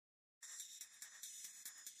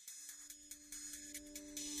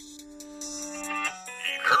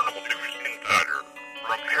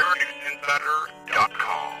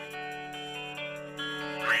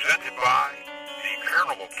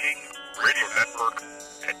Network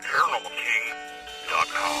at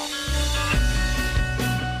ParanormalKing.com.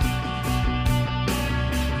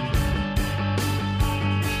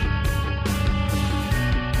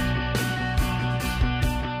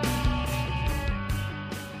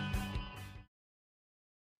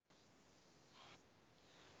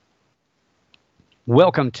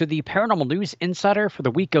 Welcome to the Paranormal News Insider for the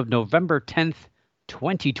week of November 10th,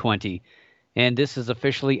 2020. And this is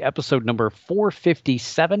officially episode number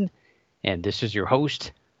 457. And this is your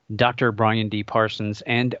host, Dr. Brian D. Parsons.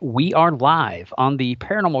 And we are live on the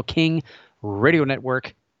Paranormal King radio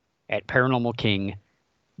network at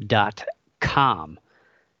ParanormalKing.com.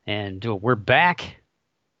 And we're back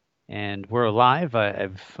and we're alive.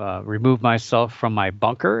 I've removed myself from my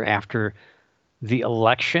bunker after the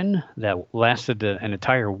election that lasted an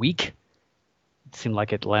entire week. It seemed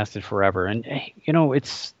like it lasted forever. And, you know,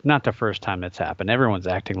 it's not the first time it's happened. Everyone's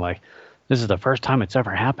acting like this is the first time it's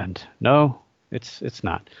ever happened. No, it's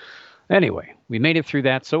not. Anyway, we made it through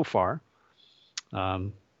that so far.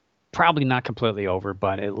 Probably not completely over,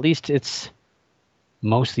 but at least it's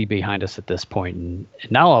mostly behind us at this point. And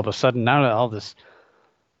now all of a sudden, now that all this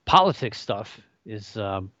politics stuff is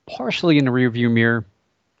partially in the rearview mirror,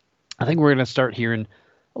 I think we're going to start hearing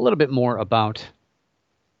a little bit more about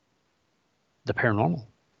the paranormal.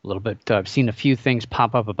 A little bit. I've seen a few things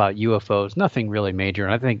pop up about UFOs. Nothing really major.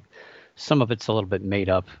 And I think some of it's a little bit made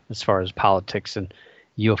up as far as politics and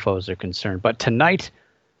UFOs are concerned. But tonight,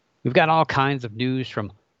 we've got all kinds of news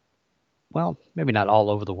from, well, maybe not all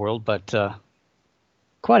over the world, but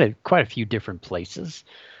quite a few different places.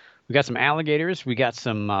 We got some alligators. We got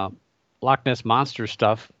some Loch Ness Monster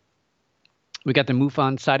stuff. We got the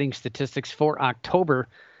MUFON sighting statistics for October,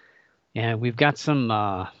 and we've got some,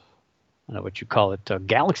 I don't know what you call it,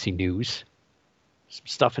 galaxy news, some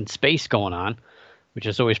stuff in space going on, which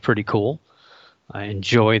is always pretty cool. I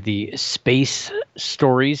enjoy the space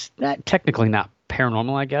stories, technically not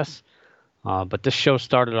paranormal, I guess, but this show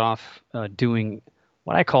started off doing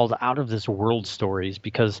what I called out-of-this-world stories,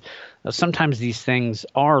 because sometimes these things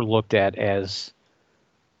are looked at as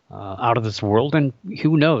out of this world, and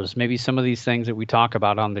who knows, maybe some of these things that we talk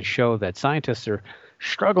about on the show that scientists are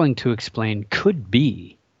struggling to explain could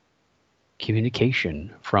be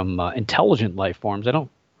communication from intelligent life forms. I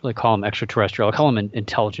don't really call them extraterrestrial. I call them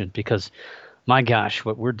intelligent because, my gosh,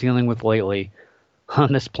 what we're dealing with lately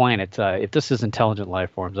on this planet, if this is intelligent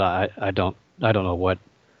life forms, I don't know what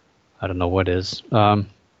is.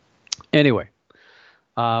 Anyway.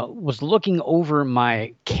 Was looking over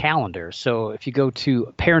my calendar. So if you go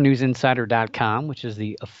to paranewsinsider.com, which is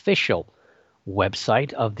the official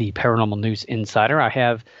website of the Paranormal News Insider, I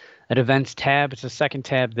have an events tab. It's the second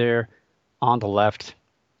tab there on the left.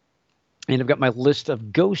 And I've got my list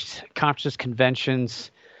of ghost conscious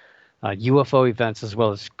conventions, UFO events, as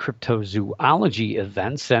well as cryptozoology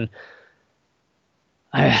events. And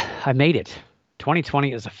I made it.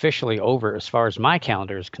 2020 is officially over as far as my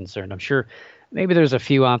calendar is concerned. I'm sure maybe there's a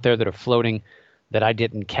few out there that are floating that I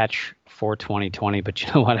didn't catch for 2020, but you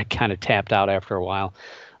know what? I kind of tapped out after a while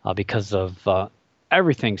because of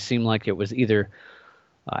everything seemed like it was either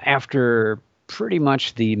after pretty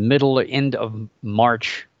much the middle or end of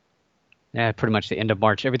March, pretty much the end of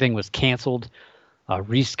March, everything was canceled,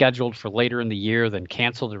 rescheduled for later in the year, then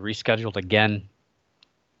canceled and rescheduled again.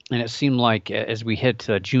 And it seemed like as we hit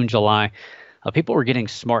June, July, people were getting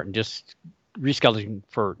smart and just rescheduling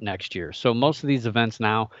for next year. So most of these events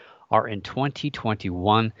now are in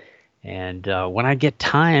 2021. And when I get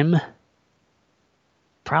time,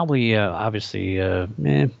 probably obviously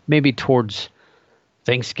maybe towards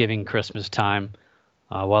Thanksgiving, Christmas time,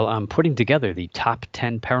 while I'm putting together the top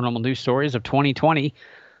 10 paranormal news stories of 2020,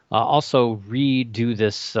 also redo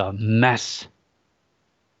this mess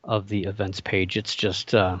of the events page. It's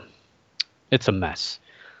just, it's a mess.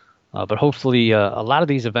 But hopefully, a lot of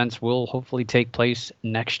these events will hopefully take place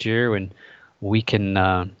next year, and we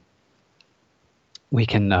can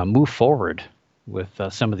move forward with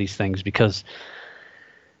some of these things, because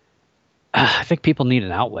I think people need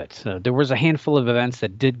an outlet. There was a handful of events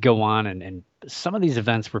that did go on, and some of these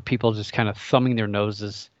events were people just kind of thumbing their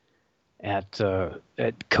noses at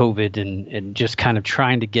COVID and just kind of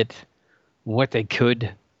trying to get what they could.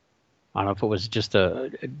 I don't know if it was just a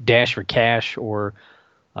dash for cash or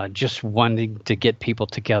just wanting to get people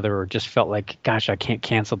together, or just felt like, gosh, I can't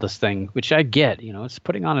cancel this thing, which I get. You know, it's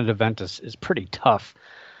putting on an event is pretty tough.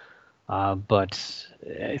 But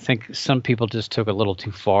I think some people just took a little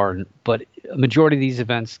too far. But a majority of these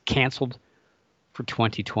events canceled for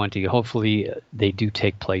 2020. Hopefully they do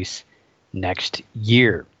take place next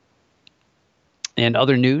year. And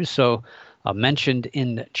other news, so mentioned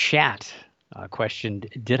in the chat questioned,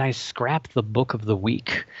 did I scrap the book of the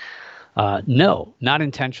week? No, not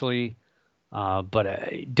intentionally, but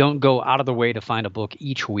I don't go out of the way to find a book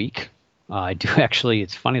each week. I do actually,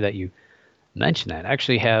 it's funny that you mentioned that. I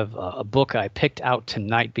actually have a book I picked out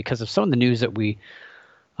tonight because of some of the news that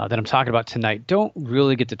I'm talking about tonight don't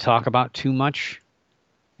really get to talk about too much.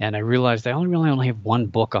 And I realized I only have one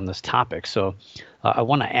book on this topic. So I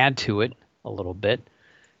want to add to it a little bit,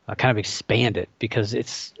 kind of expand it because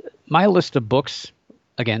it's my list of books.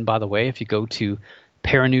 Again, by the way, if you go to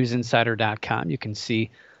paranewsinsider.com, you can see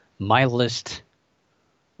my list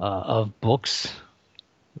of books.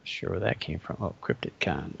 Not sure where that came from. Oh,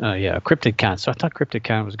 CryptidCon. Yeah, CryptidCon. So I thought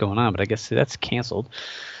CryptidCon was going on, but I guess that's canceled.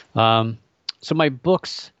 So my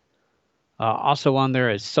books also on there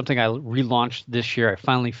is something I relaunched this year. I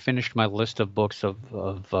finally finished my list of books of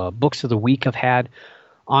books of the week I've had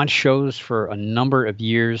on shows for a number of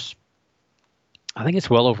years. I think it's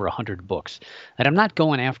well over 100 books. And I'm not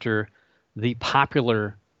going after the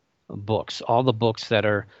popular books, all the books that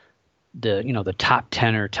are the top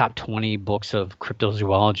 10 or top 20 books of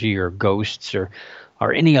cryptozoology or ghosts or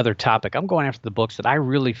any other topic. I'm going after the books that I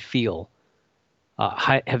really feel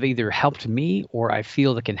have either helped me or I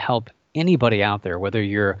feel that can help anybody out there, whether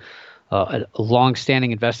you're a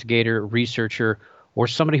long-standing investigator, researcher, or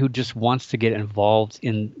somebody who just wants to get involved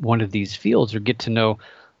in one of these fields or get to know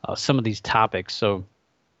some of these topics. So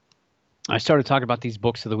I started talking about these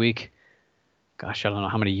books of the week. Gosh, I don't know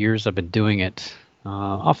how many years I've been doing it,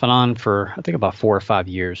 off and on for I think about 4 or 5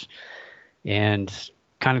 years, and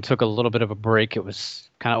kind of took a little bit of a break. It was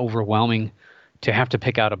kind of overwhelming to have to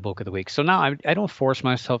pick out a book of the week. So now I don't force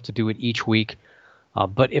myself to do it each week,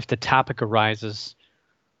 but if the topic arises,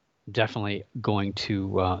 definitely going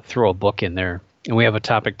to throw a book in there. And we have a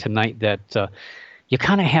topic tonight that you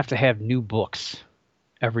kind of have to have new books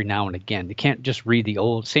every now and again. You can't just read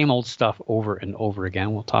the same old stuff over and over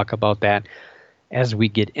again. We'll talk about that as we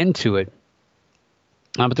get into it.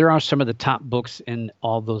 But there are some of the top books in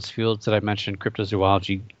all those fields that I mentioned: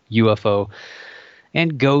 cryptozoology, UFO,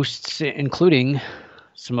 and ghosts, including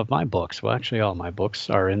some of my books. Well, actually, all my books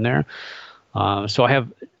are in there. So I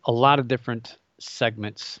have a lot of different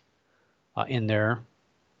segments in there,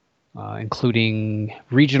 including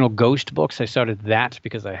regional ghost books. I started that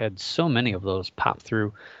because I had so many of those pop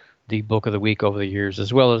through the book of the week over the years,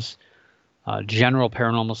 as well as general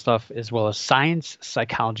paranormal stuff, as well as science,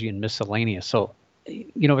 psychology, and miscellaneous. So,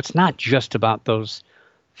 it's not just about those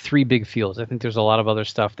 3 big fields. I think there's a lot of other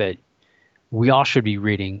stuff that we all should be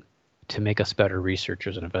reading to make us better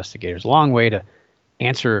researchers and investigators. A long way to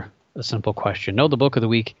answer a simple question. No, the book of the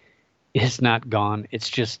week is not gone. It's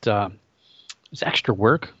just it's extra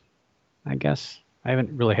work, I guess. I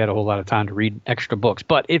haven't really had a whole lot of time to read extra books.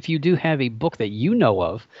 But if you do have a book that you know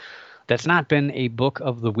of that's not been a book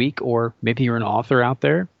of the week, or maybe you're an author out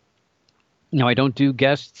there, I don't do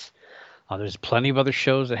guests. There's plenty of other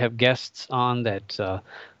shows that have guests on that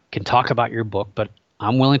can talk about your book, but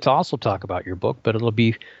I'm willing to also talk about your book, but it'll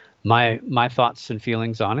be my thoughts and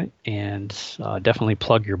feelings on it, and definitely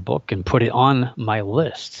plug your book and put it on my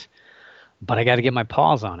list. But I got to get my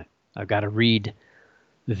paws on it. I've got to read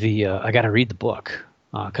the book,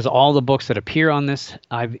 because all the books that appear on this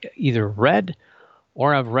I've either read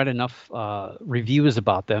or I've read enough reviews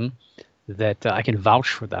about them that I can vouch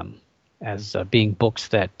for them as being books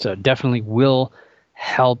that definitely will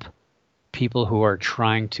help people who are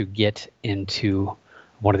trying to get into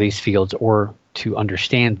one of these fields or to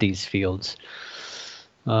understand these fields.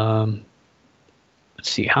 Let's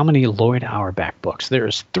see, how many Lloyd Auerbach books?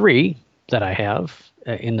 There's 3 that I have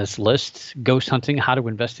in this list: Ghost Hunting, How to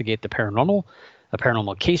Investigate the Paranormal, a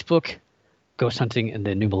Paranormal Casebook, Ghost Hunting in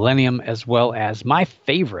the New Millennium, as well as my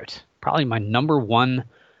favorite, probably my number one,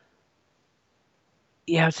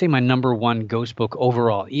 I'd say my number one ghost book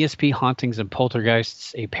overall, ESP Hauntings and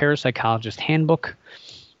Poltergeists, a Parapsychologist Handbook.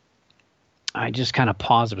 I just kind of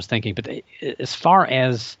paused. I was thinking, but as far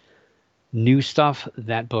as new stuff,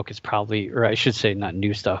 that book is probably, or I should say not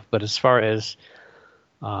new stuff, but as far as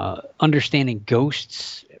understanding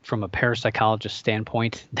ghosts from a parapsychologist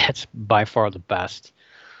standpoint, that's by far the best.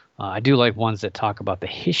 I do like ones that talk about the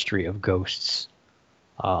history of ghosts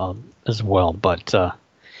as well. But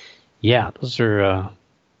yeah, those are,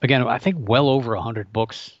 again, I think well over 100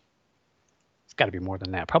 books. It's got to be more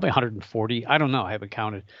than that, probably 140. I don't know. I haven't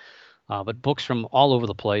counted. But books from all over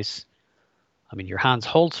the place. I mean, your Hans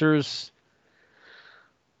Holzers,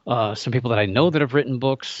 some people that I know that have written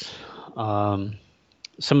books,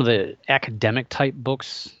 some of the academic type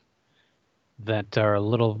books that are a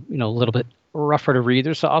little bit rougher to read.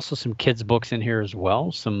 There's also some kids' books in here as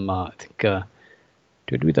well. Some, I think, did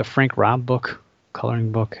we do the Frank Robb book?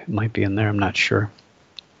 coloring book might be in there. I'm not sure.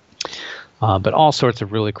 But all sorts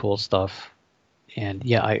of really cool stuff. And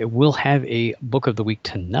yeah, I will have a book of the week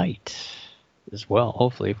tonight as well,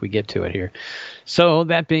 hopefully, if we get to it here. So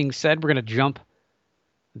that being said, we're going to jump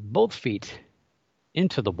both feet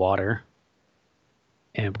into the water,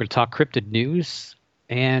 and we're going to talk cryptid news.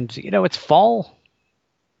 And, it's fall.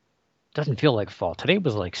 Doesn't feel like fall. Today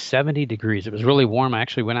was like 70 degrees. It was really warm. I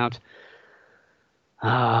actually went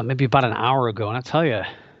out maybe about an hour ago, and I'll tell you, I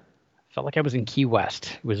felt like I was in Key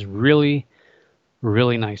West. It was really,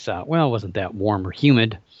 really nice out. Well, it wasn't that warm or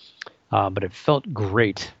humid, but it felt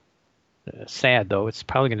great. Sad, though. It's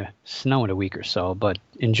probably going to snow in a week or so, but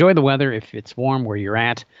enjoy the weather if it's warm where you're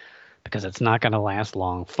at, because it's not going to last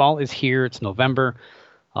long. Fall is here. It's November.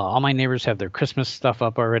 All my neighbors have their Christmas stuff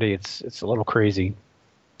up already. It's a little crazy.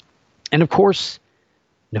 And, of course,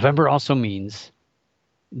 November also means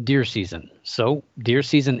deer season. So deer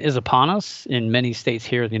season is upon us in many states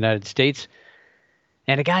here in the United States.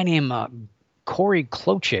 And a guy named Corey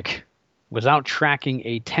Klochik was out tracking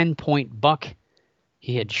a 10-point buck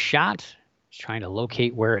he had shot. He's trying to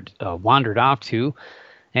locate where it wandered off to.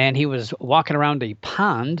 And he was walking around a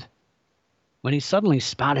pond when he suddenly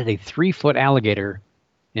spotted a 3-foot alligator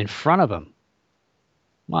in front of him.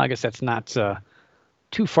 Well, I guess that's not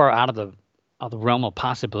too far out of the realm of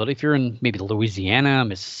possibility. If you're in maybe Louisiana,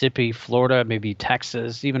 Mississippi, Florida, maybe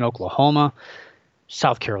Texas, even Oklahoma,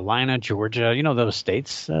 South Carolina, Georgia, those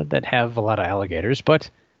states that have a lot of alligators. But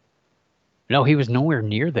no, he was nowhere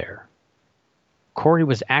near there. Corey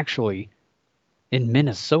was actually in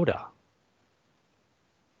Minnesota.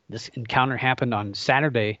 This encounter happened on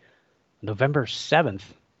Saturday, November 7th.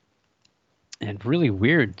 And really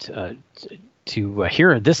weird to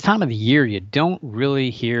hear. This time of the year, you don't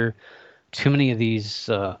really hear too many of these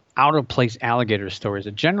out-of-place alligator stories.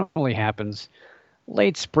 It generally happens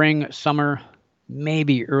late spring, summer,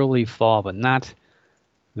 maybe early fall, but not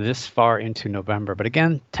this far into November. But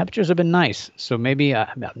again, temperatures have been nice, so maybe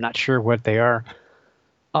I'm not sure what they are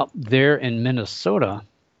up there in Minnesota,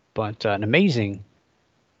 but an amazing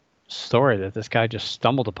story that this guy just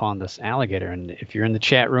stumbled upon this alligator. And if you're in the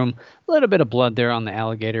chat room, a little bit of blood there on the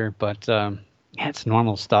alligator, but yeah, it's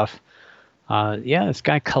normal stuff. Yeah, this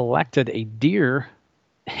guy collected a deer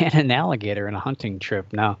and an alligator in a hunting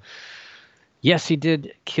trip. Now, yes, he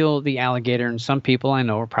did kill the alligator, and some people I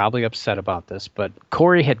know are probably upset about this, but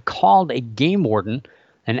Corey had called a game warden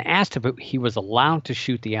and asked if he was allowed to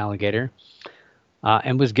shoot the alligator,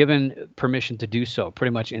 and was given permission to do so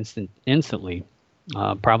pretty much instantly.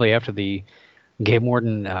 Probably after the game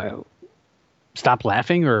warden stopped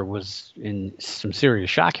laughing or was in some serious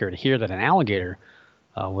shock here to hear that an alligator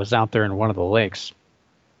was out there in one of the lakes.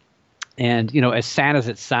 And, as sad as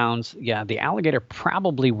it sounds, yeah, the alligator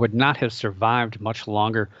probably would not have survived much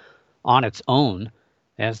longer on its own,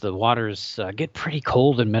 as the waters get pretty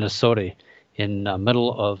cold in Minnesota in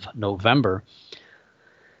middle of November.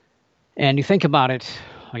 And you think about it,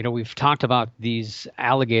 we've talked about these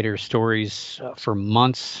alligator stories for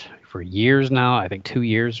months, for years now. I think 2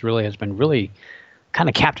 years really has been really kind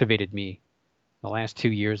of captivated me the last 2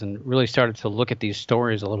 years, and really started to look at these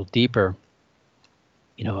stories a little deeper.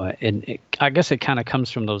 And I guess it kind of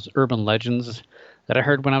comes from those urban legends that I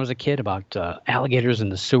heard when I was a kid about alligators in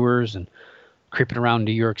the sewers and creeping around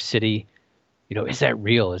New York City. Is that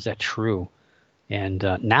real? Is that true? And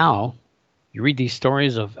now you read these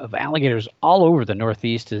stories of alligators all over the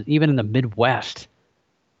Northeast, even in the Midwest,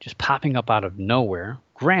 just popping up out of nowhere.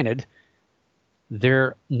 Granted,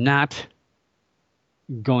 they're not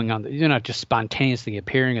going on. They're not just spontaneously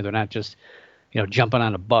appearing, or they're not just, jumping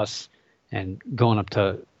on a bus and going up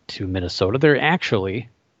to Minnesota. They're actually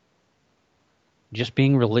just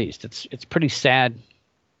being released. It's pretty sad,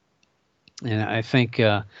 and I think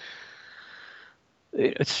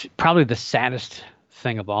it's probably the saddest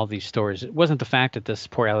thing of all these stories. It wasn't the fact that this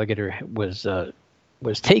poor alligator was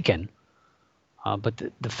taken, but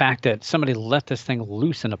the fact that somebody let this thing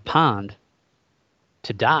loose in a pond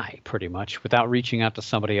to die, pretty much, without reaching out to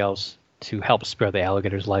somebody else to help spare the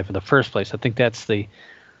alligator's life in the first place. I think that's the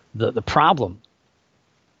problem,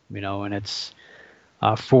 and it's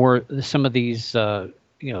for some of these, in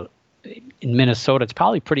Minnesota, it's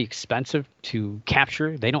probably pretty expensive to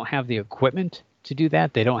capture. They don't have the equipment to do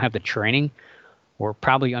that. They don't have the training or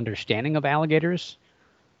probably understanding of alligators.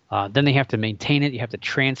 Then they have to maintain it. You have to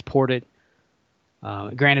transport it.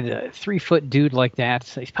 Granted, a 3-foot dude like that,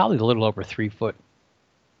 he's probably a little over 3 foot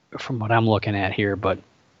from what I'm looking at here. But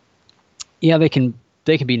yeah, they can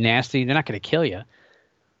be nasty. They're not going to kill you.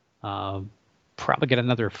 Probably get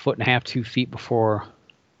another 1.5 to 2 feet before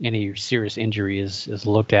any serious injury is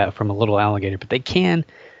looked at from a little alligator. But they can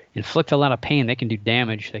inflict a lot of pain. They can do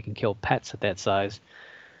damage. They can kill pets at that size.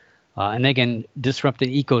 And they can disrupt an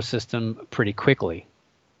ecosystem pretty quickly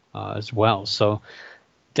as well. So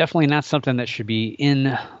definitely not something that should be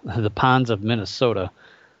in the ponds of Minnesota.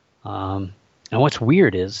 And what's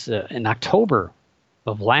weird is in October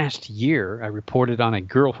of last year, I reported on a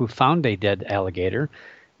girl who found a dead alligator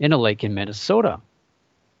in a lake in Minnesota.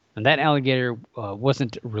 And that alligator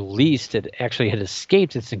wasn't released. It actually had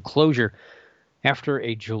escaped its enclosure after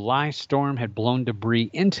a July storm had blown debris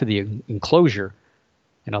into the enclosure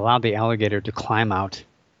and allowed the alligator to climb out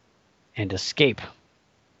and escape.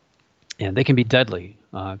 And they can be deadly.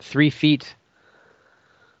 3 feet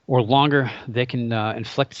or longer, they can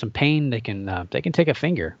inflict some pain. They can take a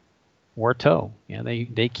finger or a toe. Yeah,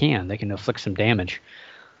 they can inflict some damage.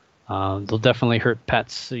 They'll definitely hurt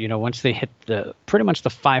pets. Once they hit pretty much the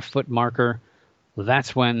 5-foot marker,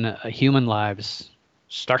 that's when human lives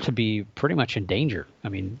start to be pretty much in danger. I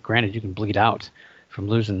mean, granted, you can bleed out from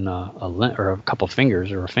losing a couple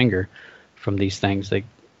fingers or a finger from these things.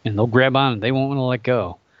 They'll grab on and they won't want to let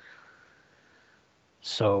go.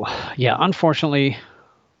 So yeah, unfortunately,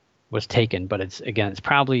 was taken, but it's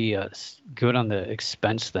probably good on the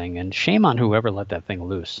expense thing, and shame on whoever let that thing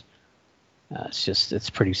loose. It's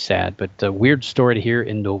pretty sad, but a weird story to hear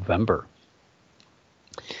in November.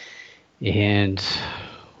 And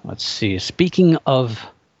let's see, speaking of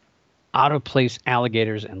out-of-place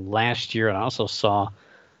alligators, and last year, and I also saw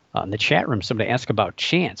in the chat room somebody ask about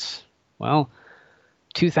Chance. Well,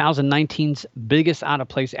 2019's biggest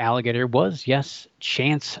out-of-place alligator was, yes,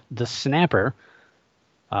 Chance the Snapper.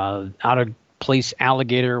 Out-of-place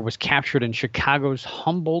alligator was captured in Chicago's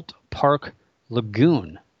Humboldt Park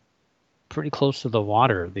Lagoon, pretty close to the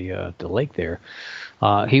water, the lake there.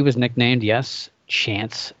 He was nicknamed, yes,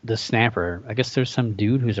 Chance the Snapper. I guess there's some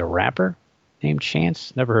dude who's a rapper named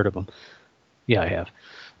Chance. Never heard of him. Yeah, I have.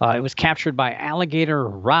 It was captured by alligator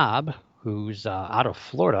Rob, who's out of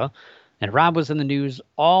Florida. And Rob was in the news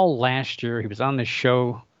all last year. He was on the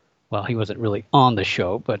show. Well, he wasn't really on the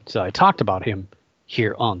show, but I talked about him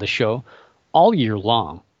here on the show all year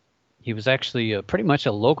long. He was actually pretty much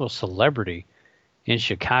a local celebrity in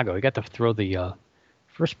Chicago. He got to throw the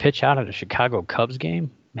first pitch out at a Chicago Cubs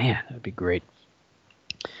game. Man, that'd be great.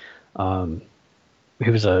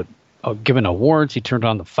 He was given awards. He turned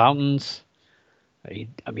on the fountains.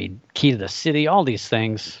 Key to the City, all these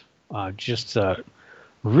things.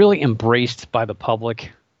 Really embraced by the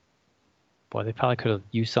public. Boy, they probably could have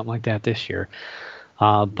used something like that this year.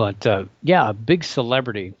 But a big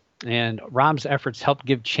celebrity. And Rob's efforts helped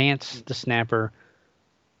give Chance the Snapper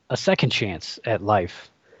a second chance at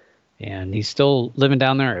life. And he's still living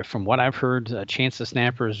down there. From what I've heard, Chance the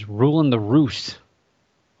Snapper is ruling the roost.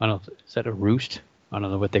 I don't know, is that a roost? I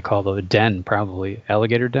don't know what they call the den, probably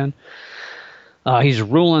alligator den. He's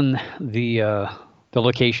ruling the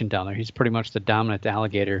location down there. He's pretty much the dominant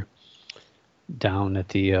alligator down at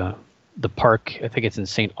the park. I think it's in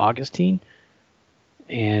St. Augustine,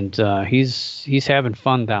 and he's having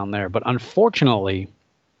fun down there. But unfortunately,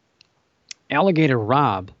 alligator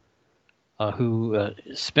Rob, who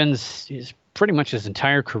spends pretty much his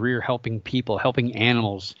entire career helping people, helping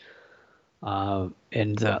animals,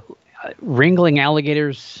 and wrangling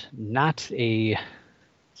alligators,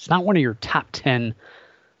 it's not one of your top 10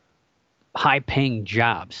 high-paying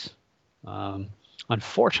jobs.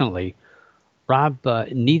 Unfortunately, Rob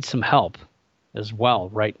needs some help as well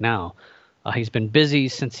right now. He's been busy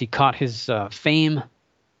since he caught his fame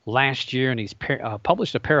last year, and he's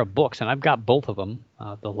published a pair of books, and I've got both of them.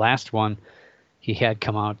 The last one he had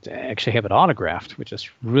come out, actually have it autographed, which is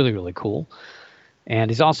really, really cool.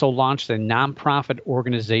 And he's also launched a nonprofit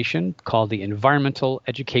organization called the Environmental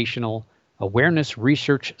Educational Awareness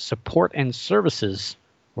Research Support and Services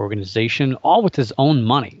Organization, all with his own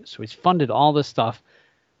money. So he's funded all this stuff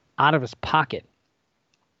out of his pocket.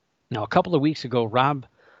 Now, a couple of weeks ago, Rob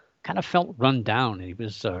kind of felt run down, and he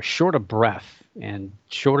was short of breath and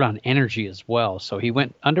short on energy as well. So he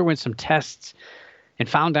underwent some tests and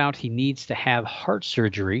found out he needs to have heart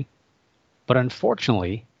surgery, but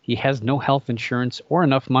unfortunately, he has no health insurance or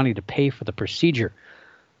enough money to pay for the procedure.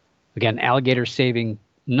 Again, alligator saving,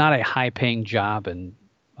 not a high-paying job, and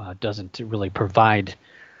doesn't really provide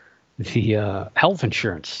the health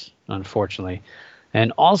insurance, unfortunately.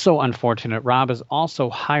 And also unfortunate, Rob is also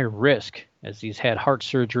high risk, as he's had heart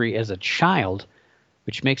surgery as a child,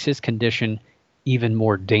 which makes his condition even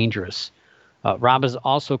more dangerous. Rob is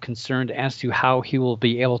also concerned as to how he will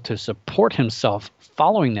be able to support himself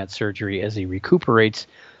following that surgery as he recuperates,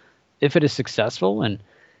 if it is successful. And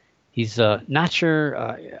he's not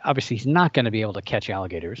sure. Obviously, he's not going to be able to catch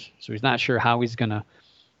alligators, so he's not sure how he's going to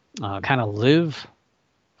kind of live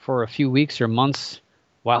for a few weeks or months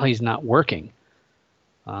while he's not working.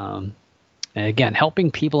 And again,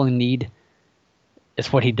 helping people in need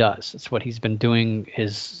is what he does. It's what he's been doing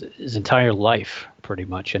his entire life, pretty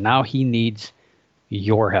much. And now he needs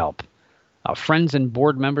your help. Friends and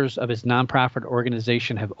board members of his nonprofit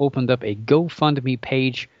organization have opened up a GoFundMe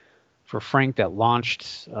page for Frank that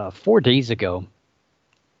launched 4 days ago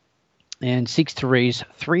and seeks to raise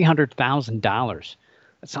 $300,000.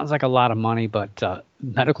 That sounds like a lot of money, but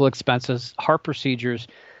medical expenses, heart procedures,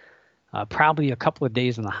 probably a couple of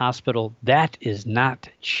days in the hospital, that is not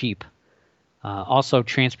cheap. Also,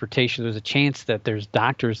 transportation. There's a chance that there's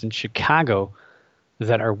doctors in Chicago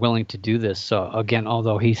that are willing to do this. So again,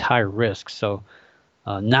 although he's high risk, so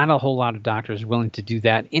not a whole lot of doctors willing to do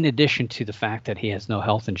that. In addition to the fact that he has no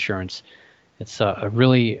health insurance, it's a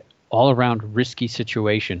really all-around risky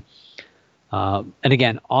situation. And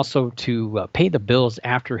again, also to pay the bills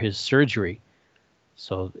after his surgery.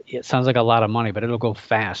 So it sounds like a lot of money, but it'll go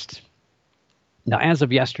fast. Now, as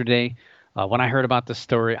of yesterday, when I heard about this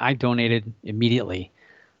story, I donated immediately.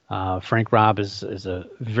 Frank Robb is a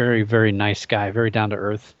very, very nice guy, very down to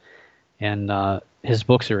earth, and his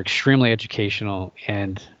books are extremely educational.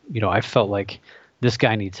 And I felt like this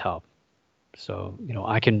guy needs help, so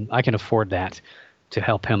I can afford that to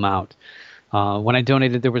help him out. When I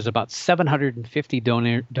donated, there was about 750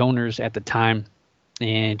 donors at the time,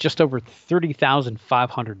 and just over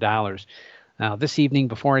 $30,500. Now, this evening,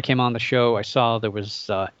 before I came on the show, I saw there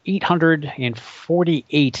was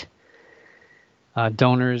 848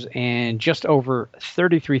 donors and just over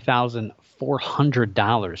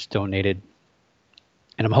 $33,400 donated.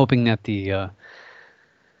 And I'm hoping that the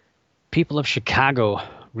people of Chicago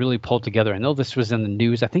really pulled together. I know this was in the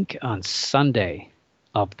news, I think on Sunday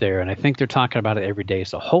up there, and I think they're talking about it every day.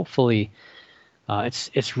 So hopefully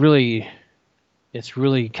it's really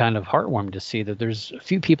kind of heartwarming to see that there's a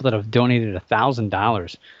few people that have donated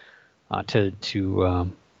 $1,000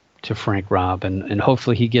 to Frank Robb, and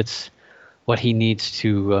hopefully he gets what he needs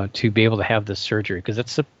to be able to have this surgery, because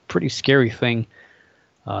it's a pretty scary thing.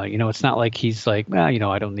 It's not like he's like, well,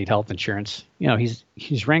 I don't need health insurance.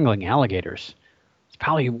 He's wrangling alligators. It's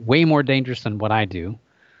probably way more dangerous than what I do.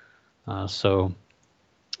 So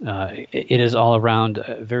it is all around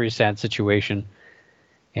a very sad situation,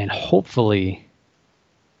 and hopefully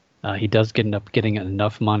he does end up getting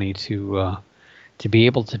enough money to be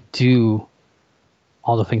able to do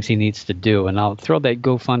all the things he needs to do. And I'll throw that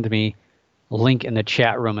GoFundMe link in the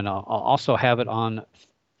chat room, and I'll also have it on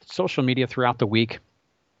social media throughout the week.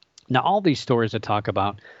 Now, all these stories I talk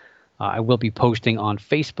about, I will be posting on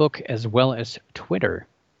Facebook as well as Twitter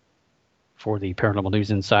for the Paranormal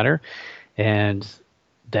News Insider. And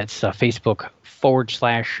that's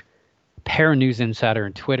Facebook.com/Paranews Insider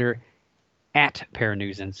and Twitter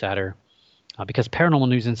 @Paranews Insider, because Paranormal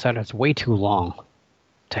News Insider is way too long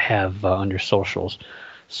to have on your socials.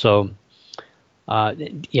 So,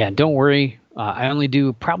 don't worry. I only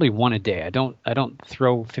do probably one a day. I don't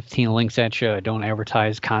throw 15 links at you. I don't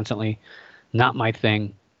advertise constantly. Not my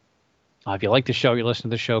thing. If you like the show, you listen to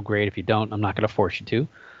the show, great. If you don't, I'm not going to force you to.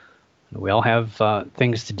 We all have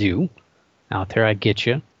things to do out there. I get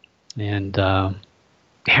you. And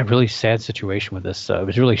really sad situation with this. I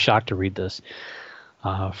was really shocked to read this.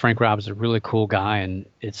 Frank Robb is a really cool guy, and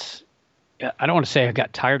I don't want to say I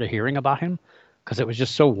got tired of hearing about him, because it was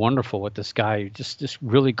just so wonderful with this guy, just this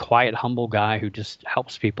really quiet, humble guy who just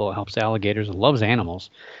helps people, helps alligators, and loves animals,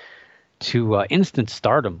 to instant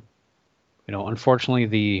stardom. Unfortunately,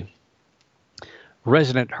 the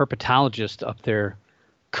resident herpetologist up there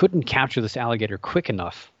couldn't capture this alligator quick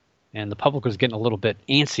enough, and the public was getting a little bit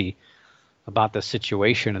antsy about the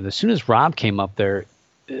situation. And as soon as Robb came up there,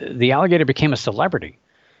 the alligator became a celebrity,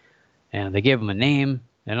 and they gave him a name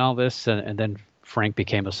and all this, and then Frank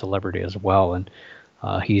became a celebrity as well. And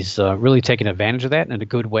he's really taken advantage of that in a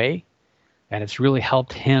good way, and it's really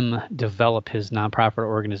helped him develop his nonprofit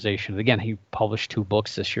organization. Again, he published 2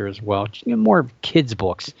 books this year as well, more kids'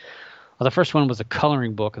 books. The first one was a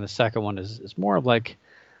coloring book, and the second one is more of like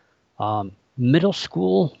middle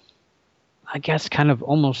school, I guess, kind of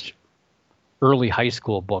almost early high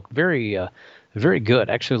school book. Very good.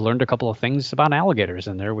 Actually learned a couple of things about alligators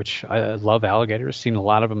in there, which I love alligators, seen a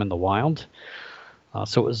lot of them in the wild.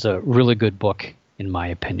 So it was a really good book, in my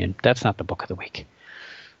opinion. That's not the book of the week.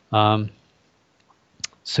 I'll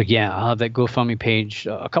have that GoFundMe page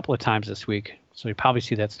a couple of times this week, so you probably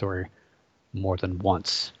see that story more than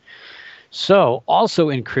once. So, also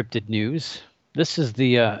in cryptid news, this is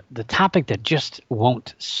the topic that just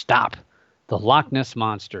won't stop: the Loch Ness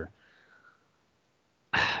Monster.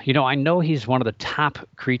 I know he's one of the top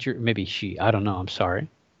creature, maybe she, I don't know, I'm sorry.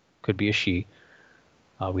 Could be a she.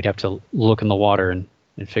 We'd have to look in the water and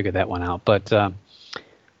figure that one out. But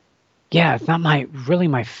yeah, it's not really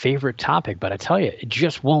my favorite topic, but I tell you, it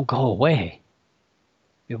just won't go away.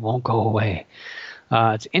 It won't go away.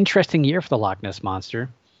 It's an interesting year for the Loch Ness Monster.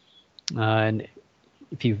 And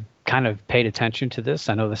if you've kind of paid attention to this,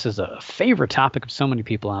 I know this is a favorite topic of so many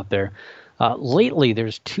people out there. Lately,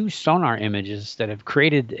 there's 2 sonar images that have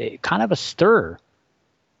created a kind of a stir,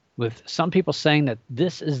 with some people saying that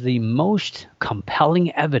this is the most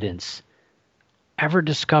compelling evidence ever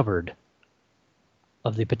discovered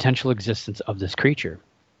of the potential existence of this creature.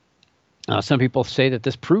 Some people say that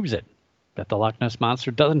this proves it, that the Loch Ness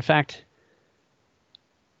Monster does in fact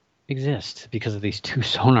exist because of these 2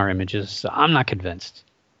 sonar images. I'm not convinced.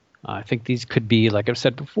 I think these could be, like I've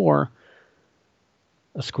said before,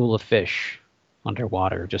 a school of fish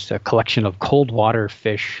underwater, just a collection of cold water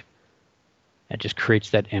fish that just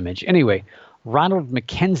creates that image. Anyway, Ronald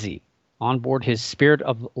Mackenzie, on board his Spirit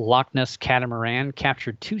of Loch Ness catamaran,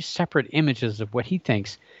 captured 2 separate images of what he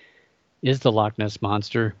thinks is the Loch Ness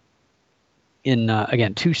Monster in,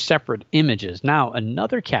 again, 2 separate images. Now,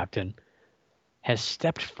 another captain has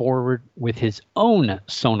stepped forward with his own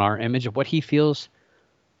sonar image of what he feels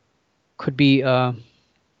could be 1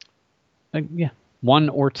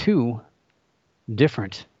 or 2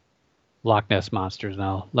 different Loch Ness Monsters.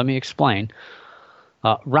 Now, let me explain.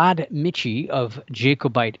 Rod Mitchie of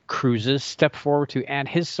Jacobite Cruises stepped forward to add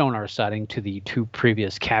his sonar sighting to the 2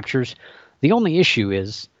 previous captures. The only issue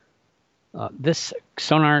is this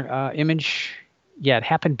sonar image, it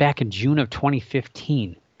happened back in June of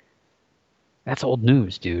 2015. That's old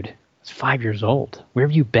news, dude. It's 5 years old. Where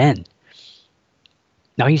have you been?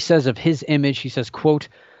 Now, he says of his image, he says, quote,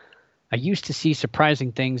 "I used to see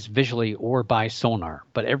surprising things visually or by sonar,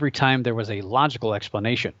 but every time there was a logical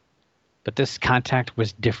explanation. But this contact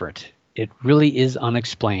was different. It really is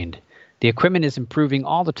unexplained. The equipment is improving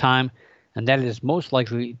all the time, and that is most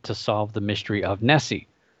likely to solve the mystery of Nessie.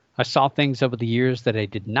 I saw things over the years that I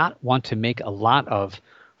did not want to make a lot of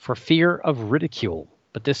for fear of ridicule,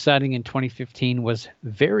 but this sighting in 2015 was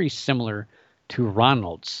very similar to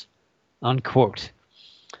Ronald's," unquote.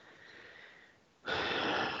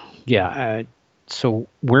 Yeah, so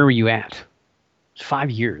where were you at? It's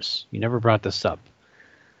 5 years. You never brought this up.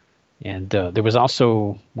 And there was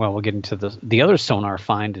also, well, we'll get into the other sonar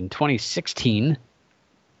find in 2016. I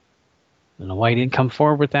don't know why he didn't come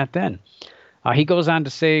forward with that then. He goes on to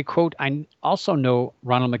say, quote, "I also know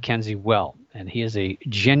Ronald Mackenzie well, and he is a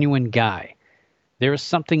genuine guy. There is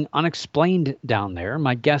something unexplained down there.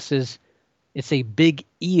 My guess is it's a big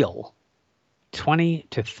eel, 20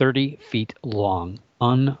 to 30 feet long,"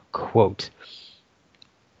 unquote.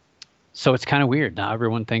 So it's kind of weird. Now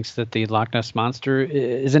everyone thinks that the Loch Ness Monster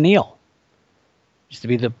is an eel. It used to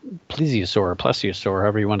be the plesiosaur,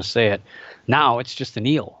 however you want to say it. Now it's just an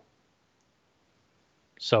eel.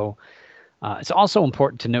 So it's also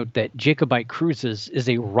important to note that Jacobite Cruises is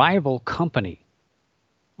a rival company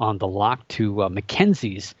on the loch to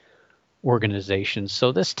Mackenzie's organization.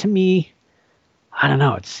 So this, to me, I don't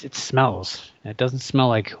know. It smells. It doesn't smell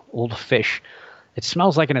like old fish. It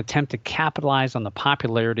smells like an attempt to capitalize on the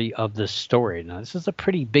popularity of this story. Now, this is a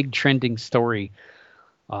pretty big trending story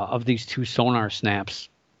of these 2 sonar snaps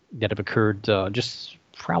that have occurred just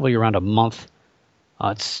probably around a month.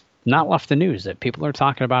 It's not left the news that people are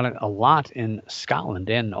talking about it a lot in Scotland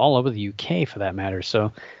and all over the UK for that matter.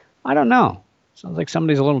 So I don't know. Sounds like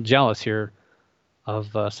somebody's a little jealous here of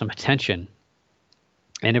some attention.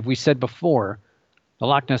 And if we said before, the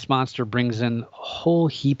Loch Ness Monster brings in a whole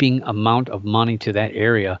heaping amount of money to that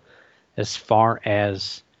area as far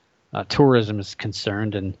as tourism is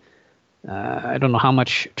concerned. And I don't know how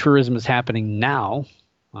much tourism is happening now.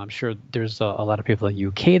 I'm sure there's a lot of people in the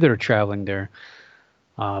UK that are traveling there.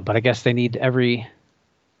 But I guess they need every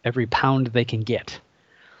pound they can get.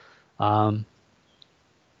 Now,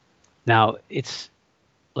 it's,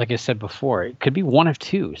 like I said before, it could be one of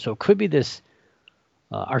 2. So it could be this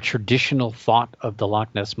our traditional thought of the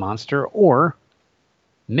Loch Ness Monster, or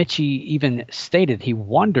Mitchie even stated he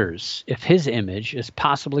wonders if his image is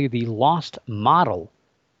possibly the lost model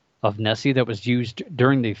of Nessie that was used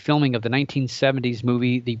during the filming of the 1970s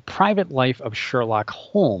movie The Private Life of Sherlock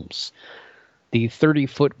Holmes. The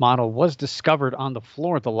 30-foot model was discovered on the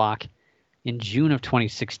floor of the loch in June of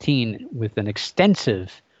 2016 with an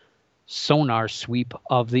extensive sonar sweep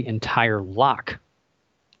of the entire loch.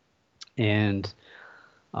 And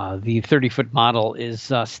the 30-foot model is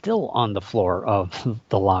still on the floor of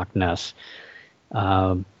the Loch Ness.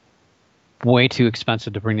 Way too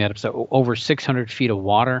expensive to bring that up. So over 600 feet of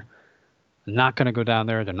water. Not going to go down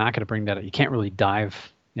there. They're not going to bring that up. You can't really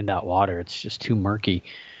dive in that water. It's just too murky.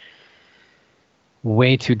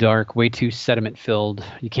 way too dark, way too sediment filled.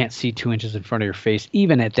 You can't see 2 inches in front of your face,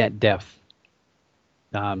 even at that depth.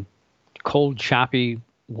 Um, Cold, choppy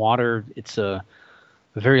water. It's a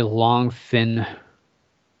very long, thin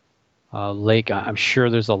lake. I'm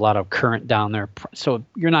sure there's a lot of current down there, so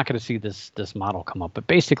you're not going to see this model come up. But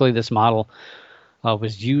basically, this model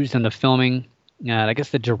was used in the filming, and I guess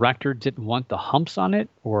the director didn't want the humps on it,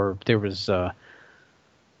 or there was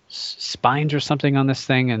spines or something on this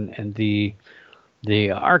thing, and the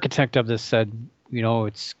architect of this said,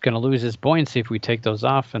 it's going to lose its buoyancy if we take those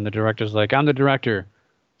off. And the director's like, I'm the director.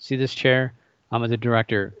 See this chair? I'm the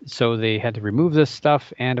director. So they had to remove this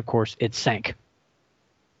stuff, and of course, it sank.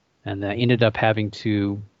 And they ended up having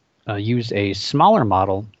to use a smaller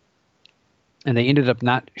model, and they ended up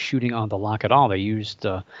not shooting on the lock at all. They used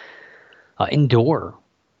indoor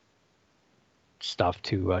stuff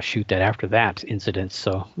to shoot that after that incident.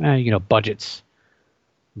 So, budgets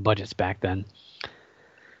back then.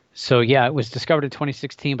 So, yeah, it was discovered in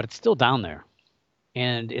 2016, but it's still down there.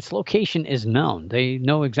 And its location is known. They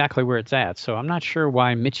know exactly where it's at. So I'm not sure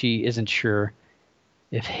why Mitchie isn't sure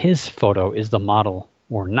if his photo is the model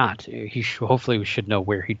or not. Hopefully we should know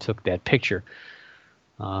where he took that picture.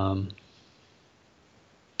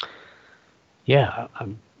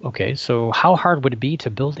 Okay, so how hard would it be to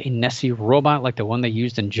build a Nessie robot like the one they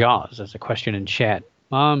used in Jaws? That's a question in chat.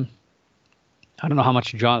 I don't know how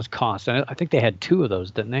much Jaws cost. I think they had 2 of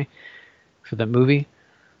those, didn't they, for that movie?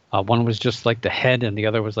 One was just like the head, and the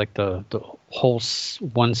other was like the whole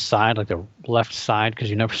one side, like the left side, because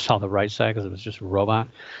you never saw the right side because it was just a robot.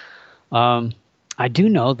 I do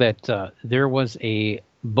know that there was a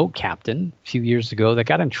boat captain a few years ago that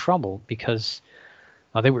got in trouble because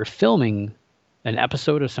they were filming an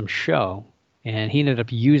episode of some show, and he ended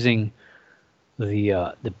up using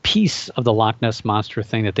the piece of the Loch Ness Monster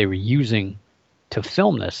thing that they were using to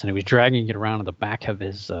film this, and he was dragging it around in the back of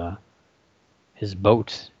his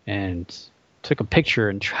boat and took a picture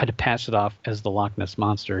and tried to pass it off as the Loch Ness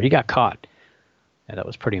Monster. He got caught, and that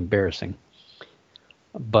was pretty embarrassing.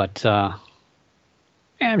 But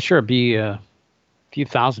I'm sure it'd be a few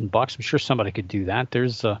 $1,000. I'm sure somebody could do that.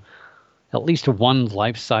 There's at least one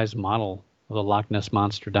life-size model of the Loch Ness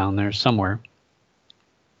Monster down there somewhere.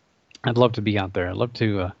 I'd love to be out there. I'd love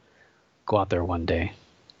to go out there one day.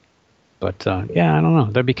 But yeah, I don't know.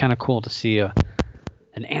 That'd be kind of cool to see an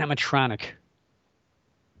animatronic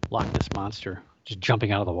Loch Ness Monster just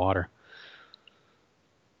jumping out of the water.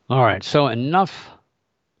 All right, so enough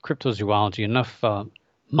cryptozoology, enough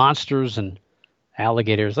monsters and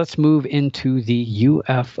alligators. Let's move into the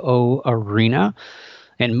UFO arena.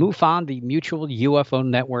 And MUFON, the Mutual UFO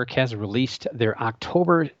Network, has released their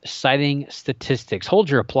October sighting statistics. Hold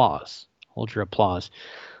your applause. Hold your applause.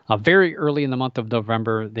 Very early in the month of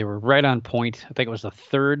November, they were right on point. I think it was the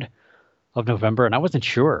 3rd of November, and I wasn't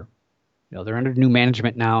sure. They're under new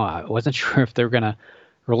management now. I wasn't sure if they were going to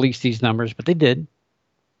release these numbers, but they did.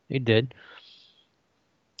 They did.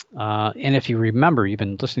 And if you remember, you've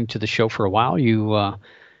been listening to the show for a while,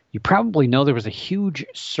 you probably know there was a huge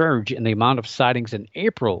surge in the amount of sightings in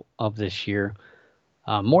April of this year.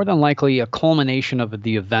 More than likely a culmination of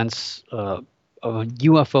the events of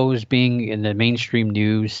UFOs being in the mainstream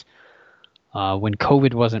news when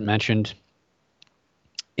COVID wasn't mentioned,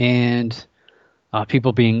 and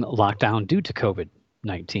people being locked down due to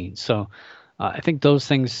COVID-19. So I think those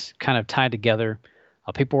things kind of tied together.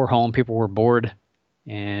 People were home, people were bored,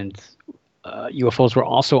 and UFOs were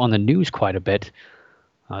also on the news quite a bit.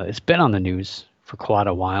 It's been on the news for quite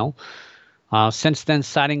a while. Since then,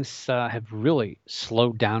 sightings have really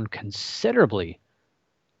slowed down considerably.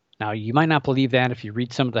 Now, you might not believe that if you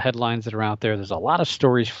read some of the headlines that are out there. There's a lot of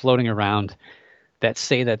stories floating around that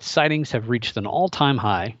say that sightings have reached an all-time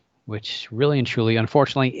high, which really and truly,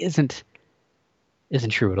 unfortunately, isn't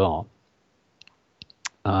true at all.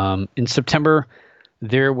 In September,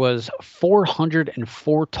 there was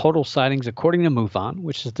 404 total sightings, according to MUFON,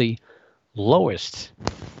 which is the lowest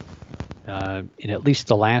in at least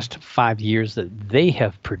the last 5 years that they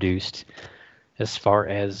have produced as far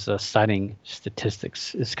as sighting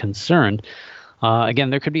statistics is concerned. Again,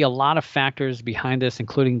 there could be a lot of factors behind this,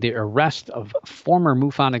 including the arrest of former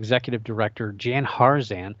MUFON executive director Jan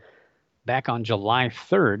Harzan back on July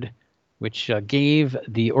 3rd, which gave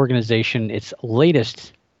the organization its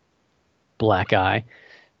latest black eye.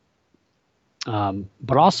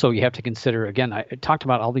 But also you have to consider, again, I talked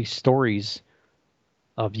about all these stories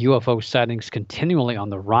of UFO sightings continually on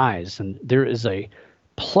the rise, and there is a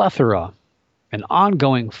plethora, an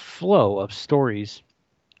ongoing flow of stories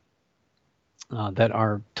that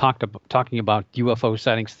are talking about UFO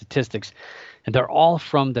sighting statistics, and they're all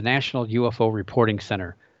from the National UFO Reporting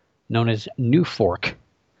Center, known as New Fork.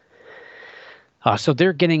 So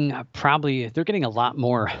they're getting a lot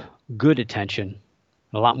more good attention,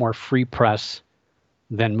 a lot more free press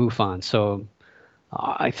than MUFON. So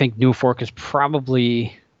I think New Fork is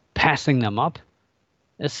probably passing them up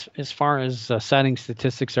as far as sighting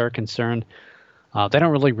statistics are concerned. They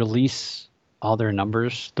don't really release all their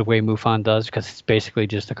numbers the way MUFON does because it's basically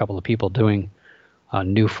just a couple of people doing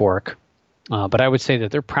New Fork. But I would say that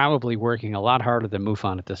they're probably working a lot harder than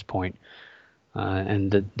MUFON at this point.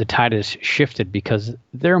 And the tide has shifted because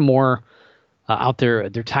they're more out there.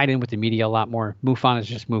 They're tied in with the media a lot more. MUFON is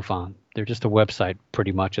just MUFON. They're just a website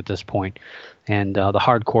pretty much at this point. And the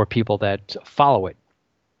hardcore people that follow it.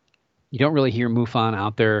 You don't really hear MUFON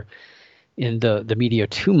out there in the media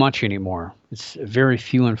too much anymore. It's very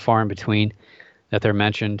few and far in between that they're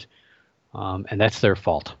mentioned. And that's their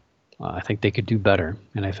fault. I think they could do better.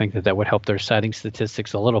 And I think that would help their sighting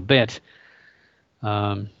statistics a little bit.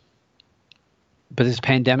 But this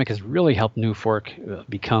pandemic has really helped New Fork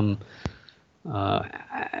become,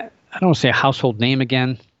 I don't want to say a household name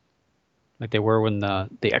again, like they were when the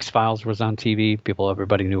X-Files was on TV.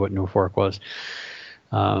 Everybody knew what New Fork was.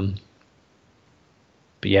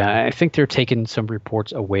 But yeah, I think they're taking some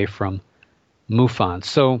reports away from MUFON.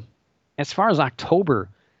 So as far as October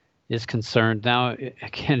is concerned, now,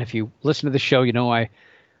 again, if you listen to the show, you know I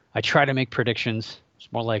try to make predictions.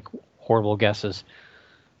 It's more like horrible guesses.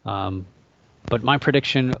 But my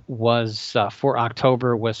prediction was for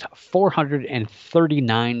October was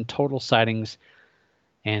 439 total sightings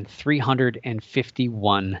and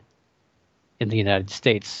 351 in the United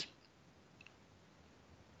States.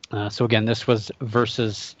 So again, this was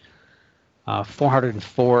versus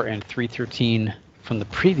 404 and 313 from the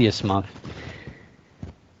previous month.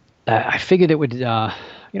 I figured it would,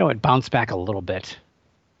 it bounced back a little bit.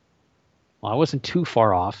 Well, I wasn't too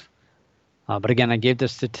far off. But again, I gave the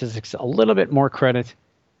statistics a little bit more credit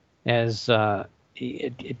as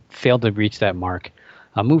it failed to reach that mark.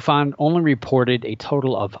 MUFON only reported a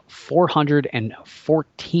total of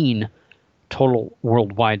 414 total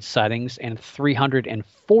worldwide sightings and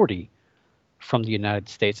 340 from the United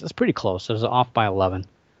States. That's pretty close. It was off by 11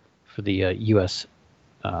 for the U.S.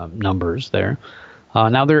 Numbers there.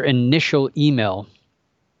 Now, their initial email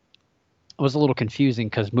was a little confusing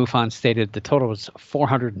because MUFON stated the total was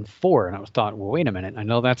 404, and I thought, well, wait a minute, I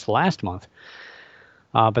know that's last month.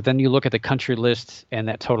 But then you look at the country list, and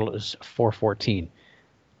that total is 414.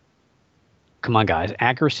 Come on, guys.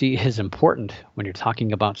 Accuracy is important when you're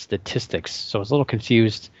talking about statistics. So I was a little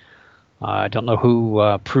confused. I don't know who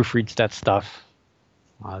proofreads that stuff.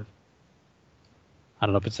 I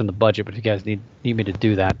don't know if it's in the budget, but if you guys need me to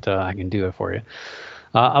do that, I can do it for you.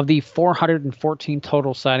 Of the 414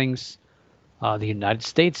 total sightings, the United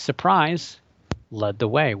States, surprise, led the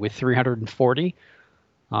way with 340.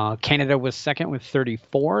 Canada was second with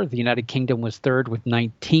 34. The United Kingdom was third with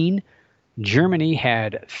 19. Germany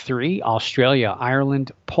had 3. Australia,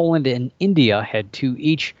 Ireland, Poland, and India had 2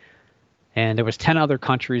 each. And there was 10 other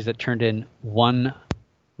countries that turned in 1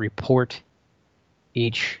 report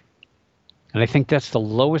each. And I think that's the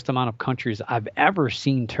lowest amount of countries I've ever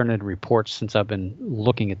seen turn in reports since I've been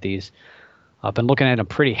looking at these. I've been looking at them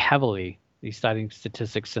pretty heavily, these sighting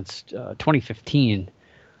statistics, since 2015.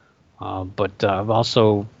 But I've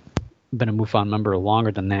also been a MUFON member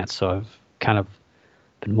longer than that, so I've kind of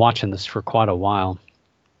been watching this for quite a while.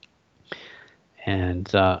 And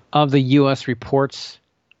of the U.S. reports,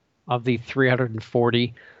 of the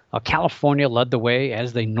 340, California led the way,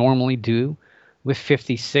 as they normally do, with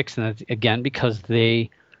 56. And that's, again, because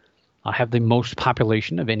they have the most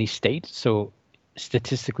population of any state. So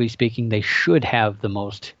statistically speaking, they should have the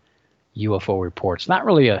most UFO reports. Not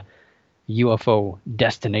really a UFO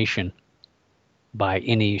destination by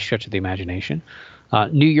any stretch of the imagination.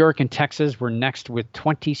 New York and Texas were next with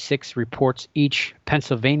 26 reports each.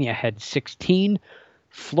 Pennsylvania had 16.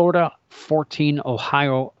 Florida, 14.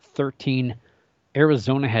 Ohio, 13.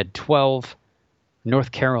 Arizona had 12.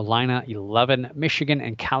 North Carolina, 11. Michigan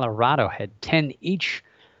and Colorado had 10 each.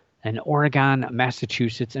 And Oregon,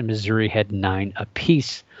 Massachusetts, and Missouri had 9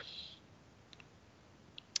 apiece.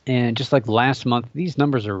 And just like last month, these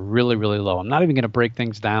numbers are really, really low. I'm not even going to break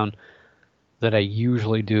things down that I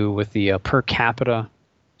usually do with the per capita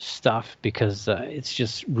stuff because it's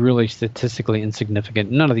just really statistically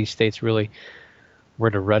insignificant. None of these states really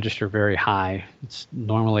were to register very high. It's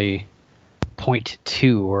normally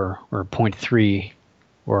 0.2 or 0.3,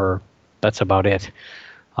 or that's about it.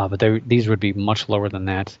 But these would be much lower than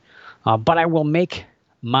that. But I will make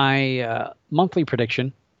my monthly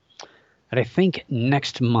prediction. And I think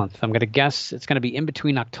next month, I'm going to guess it's going to be in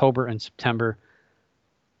between October and September,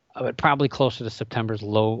 but probably closer to September's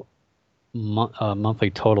low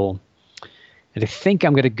monthly total. And I think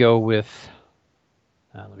I'm going to go with.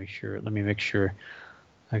 Let me make sure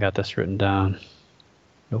I got this written down.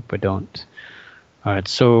 Nope, I don't. All right,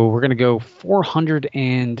 so we're going to go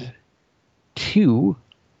 402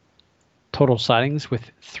 total sightings with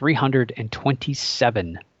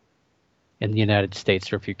 327 in the United States.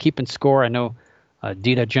 So if you're keeping score, I know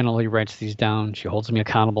Dita generally writes these down. She holds me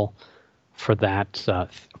accountable for that.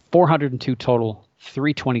 402 total,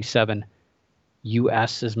 327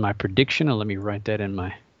 U.S. is my prediction. And let me write that in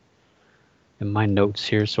my notes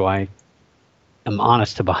here so I am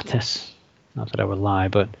honest about this. Not that I would lie,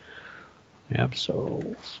 but yep, so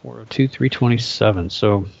 402, 327.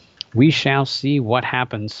 So we shall see what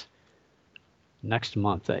happens next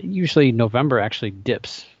month. Usually November actually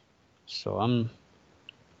dips. So I'm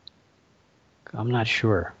not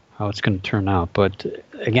sure how it's going to turn out. But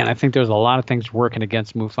again, I think there's a lot of things working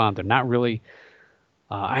against MUFON. They're not really,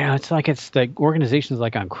 I know it's the organization's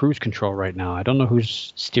like on cruise control right now. I don't know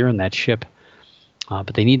who's steering that ship.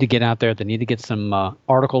 But they need to get out there. They need to get some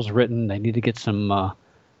articles written. They need to get some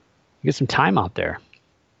time out there.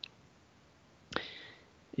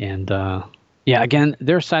 And yeah, again,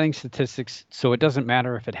 they're citing statistics, so it doesn't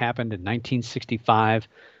matter if it happened in 1965,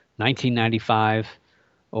 1995,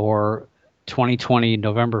 or 2020,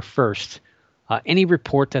 November 1st. Any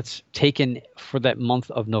report that's taken for that month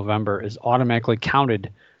of November is automatically counted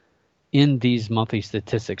in these monthly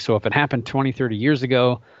statistics. So if it happened 20, 30 years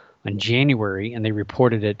ago, in January, and they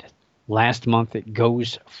reported it last month, it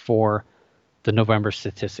goes for the November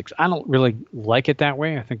statistics. I don't really like it that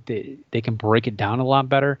way. I think they can break it down a lot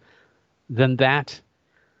better than that,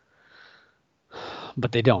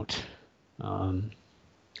 but they don't.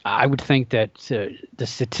 I would think that the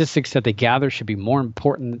statistics that they gather should be more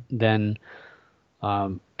important than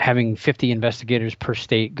having 50 investigators per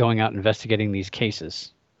state going out investigating these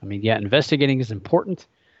cases. I mean, yeah, investigating is important,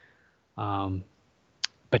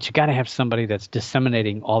 but you got to have somebody that's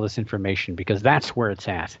disseminating all this information because that's where it's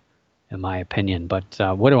at, in my opinion. But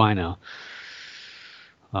what do I know?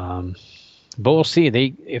 But we'll see.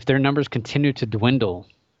 If their numbers continue to dwindle,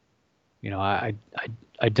 I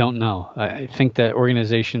don't know. I think that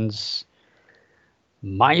organizations,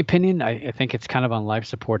 my opinion, I think it's kind of on life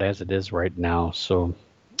support as it is right now. So,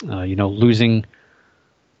 losing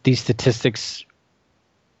these statistics,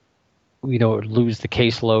 lose the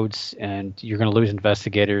caseloads, and you're going to lose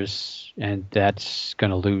investigators, and that's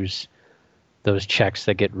going to lose those checks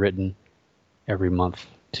that get written every month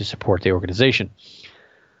to support the organization.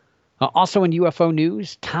 Also in UFO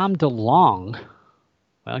news, Tom DeLonge,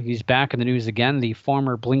 well, he's back in the news again, the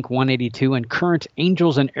former Blink-182 and current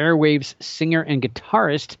Angels and Airwaves singer and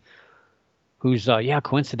guitarist, who's,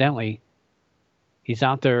 coincidentally, he's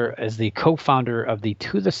out there as the co-founder of the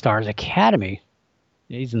To the Stars Academy.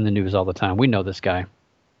 He's in the news all the time. We know this guy.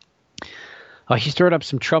 He stirred up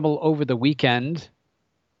some trouble over the weekend.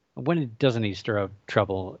 When doesn't he stir up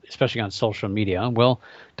trouble, especially on social media? Well,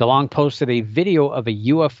 DeLonge posted a video of a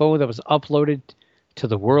UFO that was uploaded to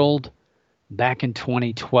the world back in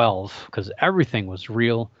 2012, because everything was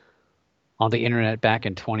real on the internet back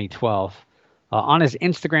in 2012. On his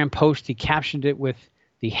Instagram post, he captioned it with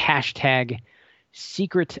the hashtag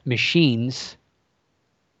Secret Machines.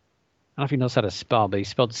 I don't know if he knows how to spell, but he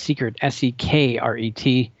spelled secret,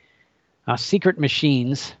 S-E-K-R-E-T, Secret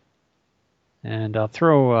Machines. And I'll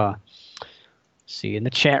throw, in the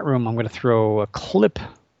chat room, I'm going to throw a clip,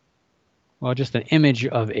 just an image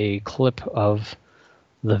of a clip of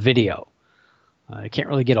the video. I can't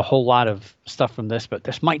really get a whole lot of stuff from this, but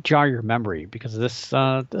this might jar your memory because this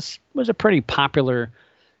was a pretty popular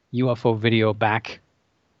UFO video back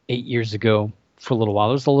 8 years ago for a little while.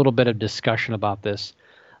 There was a little bit of discussion about this.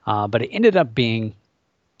 But it ended up being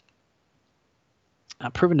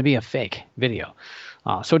proven to be a fake video.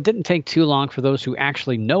 So it didn't take too long for those who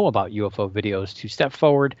actually know about UFO videos to step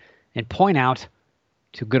forward and point out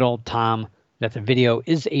to good old Tom that the video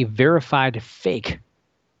is a verified fake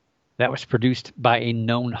that was produced by a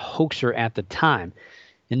known hoaxer at the time.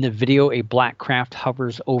 In the video, a black craft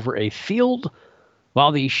hovers over a field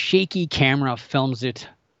while the shaky camera films it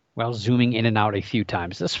while zooming in and out a few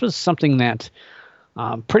times. This was something that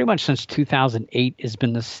pretty much since 2008 has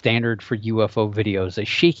been the standard for UFO videos. A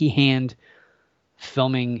shaky hand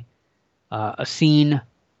filming a scene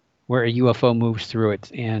where a UFO moves through it,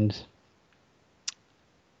 and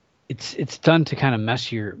it's done to kind of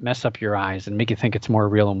mess up your eyes and make you think it's more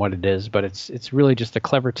real than what it is. But it's really just a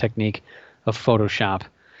clever technique of Photoshop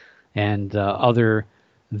and other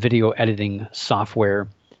video editing software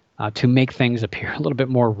to make things appear a little bit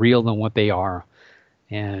more real than what they are.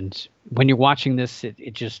 And when you're watching this,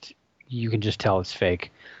 you can just tell it's fake.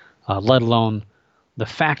 let alone the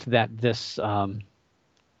fact that this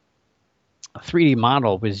 3D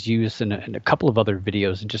model was used in a couple of other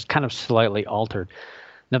videos and just kind of slightly altered.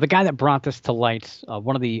 Now, the guy that brought this to light,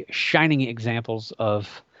 one of the shining examples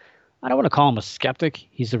of, I don't want to call him a skeptic.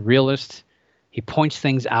 He's a realist. He points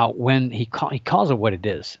things out when he calls it what it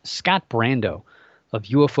is. Scott Brando of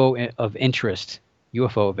UFO of Interest,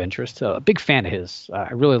 a big fan of his.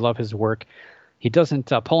 I really love his work. He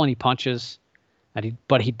doesn't pull any punches,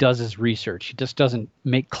 but he does his research. He just doesn't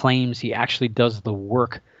make claims. He actually does the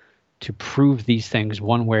work to prove these things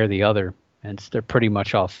one way or the other, and they're pretty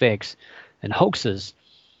much all fakes and hoaxes.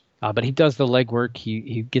 But he does the legwork.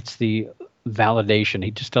 He gets the validation.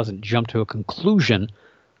 He just doesn't jump to a conclusion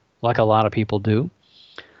like a lot of people do.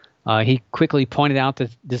 He quickly pointed out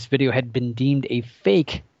that this video had been deemed a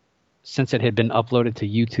fake since it had been uploaded to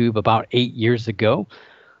YouTube about 8 years ago.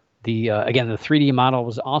 Again, the 3D model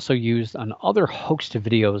was also used on other hoaxed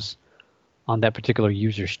videos on that particular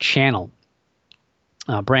user's channel.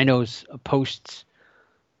 Brando's posts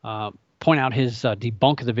point out his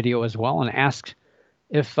debunk of the video as well, and asks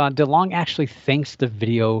if DeLonge actually thinks the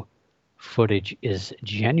video footage is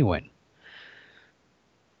genuine.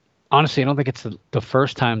 Honestly, I don't think it's the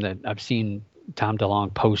first time that I've seen Tom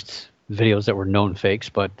DeLonge post videos that were known fakes,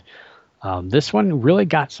 but this one really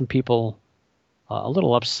got some people a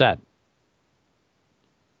little upset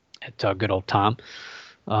at good old Tom.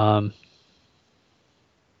 I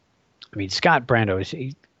mean, Scott Brando is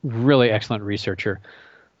a really excellent researcher.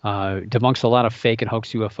 Debunks a lot of fake and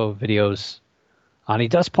hoax UFO videos. And he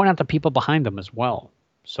does point out the people behind them as well.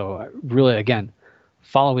 So really, again,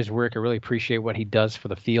 follow his work. I really appreciate what he does for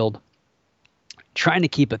the field. Trying to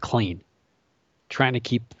keep it clean. Trying to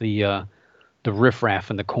keep the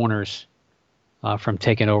riffraff in the corners from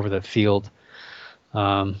taking over the field.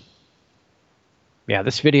 Yeah,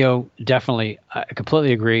 this video definitely, I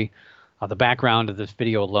completely agree. The background of this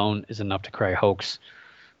video alone is enough to cry hoax.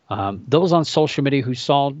 Those on social media who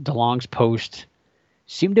saw DeLonge's post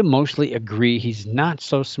seem to mostly agree he's not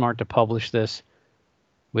so smart to publish this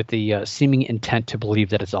with the seeming intent to believe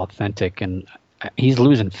that it's authentic, and he's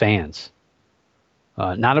losing fans.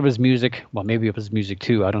 Not of his music, well, maybe of his music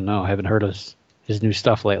too. I don't know. I haven't heard of his new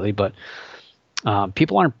stuff lately, but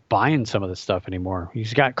people aren't buying some of this stuff anymore.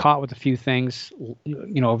 He's got caught with a few things,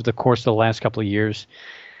 over the course of the last couple of years.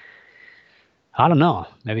 I don't know.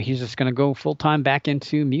 Maybe he's just going to go full-time back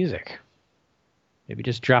into music. Maybe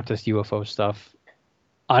just drop this UFO stuff.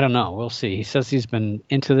 I don't know. We'll see. He says he's been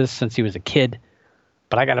into this since he was a kid,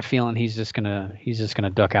 but I got a feeling he's just gonna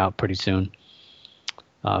duck out pretty soon.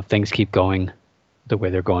 Things keep going the way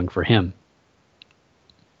they're going for him.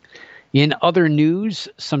 In other news,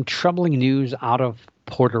 some troubling news out of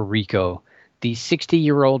Puerto Rico. The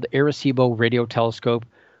 60-year-old Arecibo radio telescope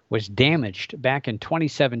was damaged back in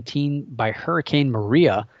 2017 by Hurricane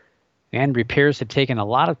Maria, and repairs had taken a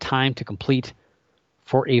lot of time to complete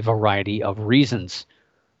for a variety of reasons.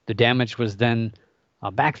 The damage was then,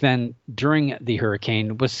 back then during the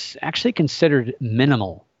hurricane, was actually considered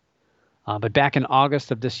minimal. But back in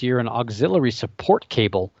August of this year, an auxiliary support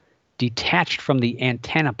cable detached from the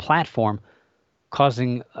antenna platform,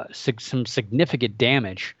 causing some significant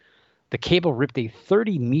damage. The cable ripped a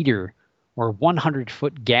 30-meter or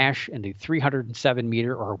 100-foot gash in the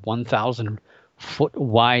 307-meter or 1,000-foot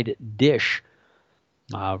wide dish,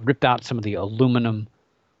 ripped out some of the aluminum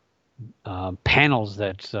panels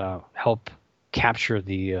that help capture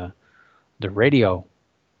the radio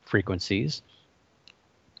frequencies.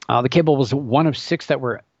 The cable was one of 6 that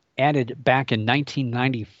were added back in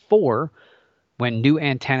 1994 when new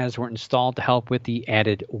antennas were installed to help with the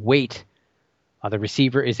added weight. The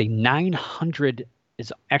receiver is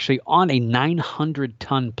actually on a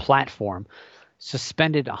 900-ton platform,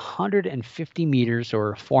 suspended 150 meters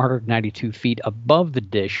or 492 feet above the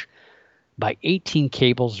dish by 18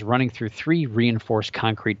 cables running through 3 reinforced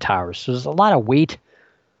concrete towers. So there's a lot of weight.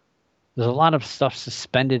 There's a lot of stuff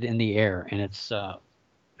suspended in the air, and it's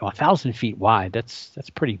 1,000 feet wide. That's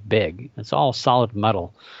pretty big. It's all solid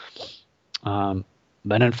metal. But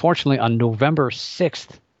unfortunately, on November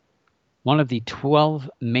 6th, one of the 12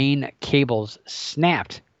 main cables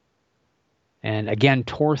snapped and again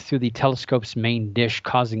tore through the telescope's main dish,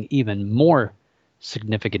 causing even more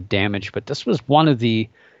significant damage. But this was one of the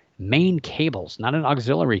main cables, not an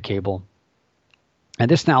auxiliary cable.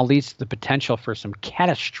 And this now leads to the potential for some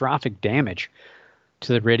catastrophic damage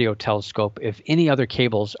to the radio telescope if any other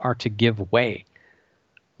cables are to give way.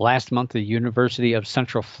 Last month, the University of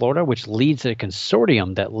Central Florida, which leads a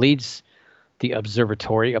consortium that leads the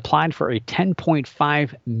observatory, applied for a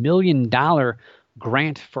 $10.5 million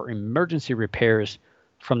grant for emergency repairs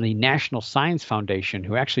from the National Science Foundation,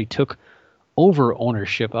 who actually took over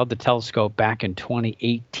ownership of the telescope back in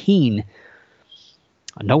 2018.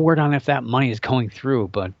 No word on if that money is going through,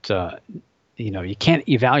 but you can't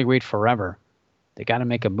evaluate forever. They got to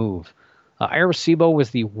make a move. Arecibo was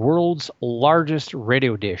the world's largest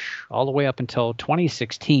radio dish all the way up until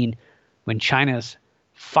 2016, when China's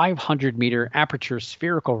 500-meter aperture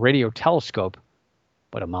spherical radio telescope,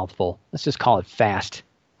 what a mouthful, let's just call it FAST.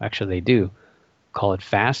 Actually, they do call it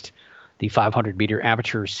FAST, the 500-meter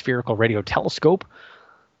aperture spherical radio telescope.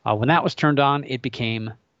 When that was turned on, it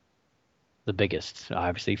became the biggest,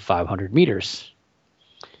 obviously 500 meters.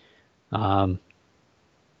 Arecibo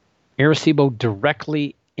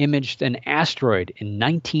directly imaged an asteroid in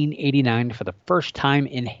 1989 for the first time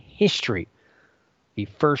in history, the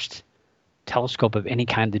first telescope of any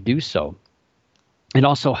kind to do so. It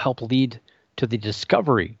also helped lead to the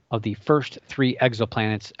discovery of the first 3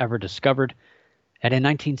 exoplanets ever discovered. And in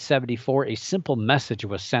 1974, a simple message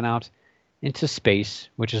was sent out into space,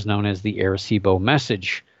 which is known as the Arecibo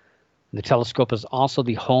message. The telescope is also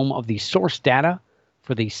the home of the source data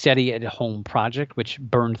for the SETI at Home project, which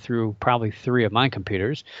burned through probably 3 of my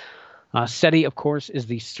computers. SETI, of course, is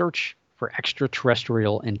the search for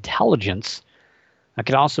extraterrestrial intelligence. It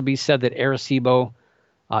could also be said that Arecibo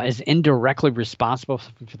is indirectly responsible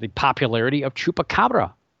for the popularity of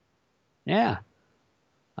Chupacabra. Yeah.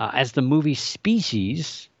 As the movie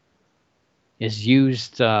Species is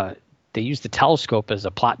used, they use the telescope as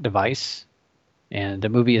a plot device. And the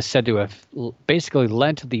movie is said to have basically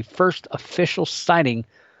led to the first official sighting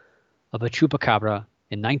of a chupacabra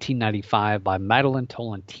in 1995 by Madeline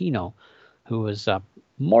Tolentino, who was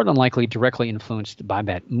more than likely directly influenced by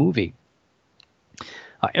that movie.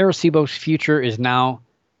 Arecibo's future is now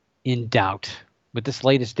in doubt with this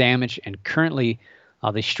latest damage, and currently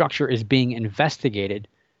the structure is being investigated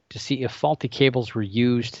to see if faulty cables were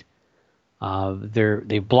used.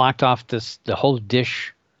 They've blocked off the whole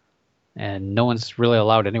dish, and no one's really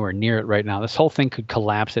allowed anywhere near it right now. This whole thing could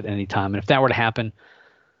collapse at any time. And if that were to happen,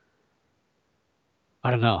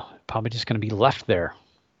 I don't know, probably just going to be left there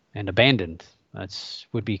and abandoned. That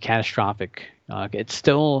would be catastrophic. It's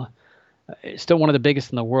still one of the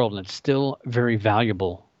biggest in the world, and it's still very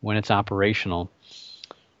valuable when it's operational.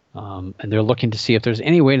 And they're looking to see if there's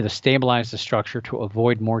any way to stabilize the structure to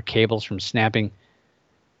avoid more cables from snapping.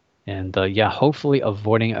 And hopefully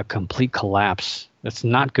avoiding a complete collapse. That's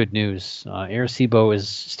not good news. Arecibo is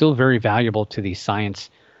still very valuable to the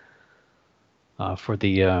science for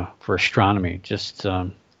astronomy. Just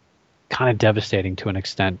kind of devastating to an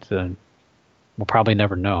extent. We'll probably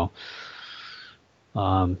never know.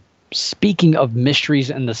 Speaking of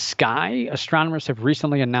mysteries in the sky, astronomers have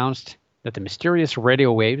recently announced that the mysterious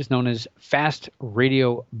radio waves known as fast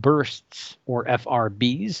radio bursts, or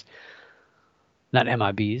FRBs, not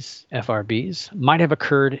MIBs, FRBs, might have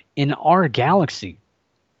occurred in our galaxy.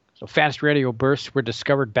 So fast radio bursts were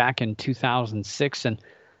discovered back in 2006 and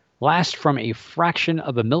last from a fraction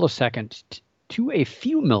of a millisecond to a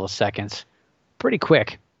few milliseconds, pretty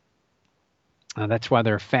quick. That's why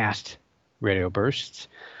they're fast radio bursts.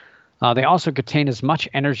 They also contain as much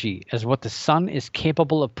energy as what the sun is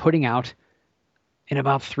capable of putting out in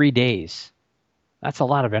about 3 days. That's a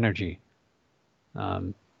lot of energy.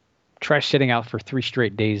 Try sitting out for 3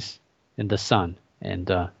 straight days in the sun and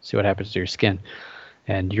see what happens to your skin.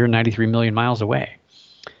 And you're 93 million miles away.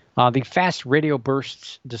 The fast radio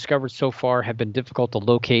bursts discovered so far have been difficult to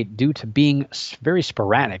locate due to being very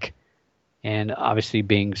sporadic and obviously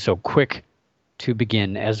being so quick to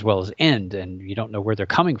begin as well as end. And you don't know where they're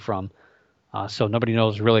coming from. So nobody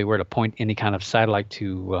knows really where to point any kind of satellite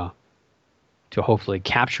to hopefully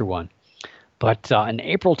capture one. But on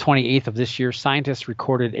April 28th of this year, scientists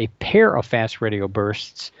recorded a pair of fast radio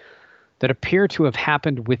bursts that appear to have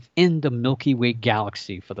happened within the Milky Way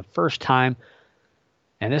galaxy for the first time.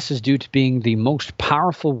 And this is due to being the most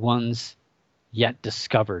powerful ones yet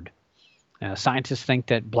discovered. Scientists think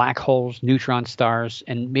that black holes, neutron stars,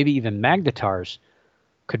 and maybe even magnetars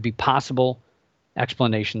could be possible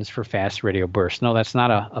explanations for fast radio bursts. No, that's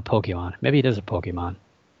not a Pokemon. Maybe it is a Pokemon.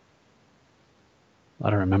 I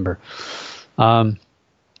don't remember.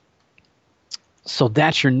 So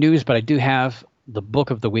that's your news, but I do have the book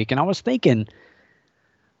of the week. And I was thinking,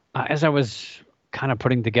 as I was kind of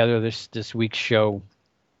putting together this week's show,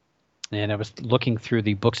 and I was looking through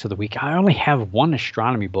the books of the week, I only have one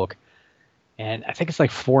astronomy book, and I think it's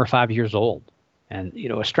like 4 or 5 years old. And,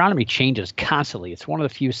 astronomy changes constantly. It's one of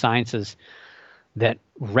the few sciences that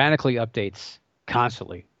radically updates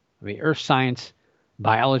constantly. I mean, earth science,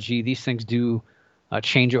 biology, these things do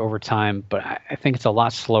change over time, but I think it's a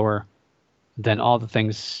lot slower than all the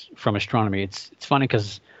things from astronomy. It's funny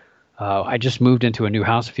because I just moved into a new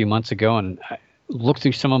house a few months ago, and I looked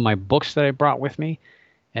through some of my books that I brought with me,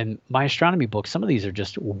 and my astronomy books. Some of these are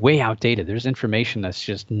just way outdated. There's information that's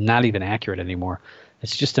just not even accurate anymore.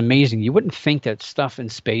 It's just amazing. You wouldn't think that stuff in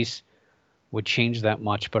space would change that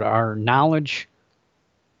much, but our knowledge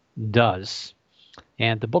does.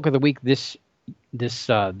 And the book of the week this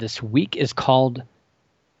week is called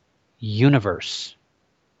Universe,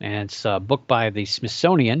 and it's a book by the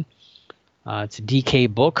Smithsonian. It's a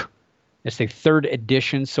DK book. It's the third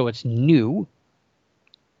edition, so it's new.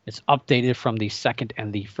 It's updated from the second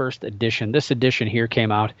and the first edition. This edition here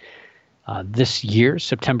came out this year,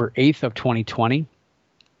 September 8th of 2020.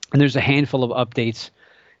 And there's a handful of updates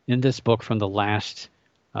in this book from the last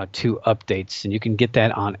two updates. And you can get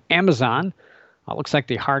that on Amazon. Looks like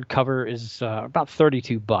the hardcover is about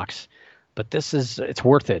 $32. But it's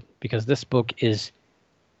worth it because this book is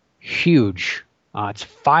huge. It's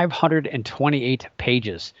 528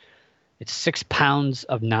 pages. It's 6 pounds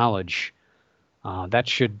of knowledge. That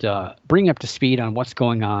should bring up to speed on what's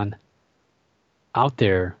going on out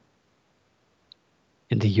there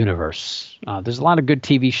in the universe. There's a lot of good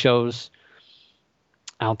TV shows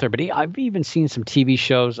out there, but I've even seen some TV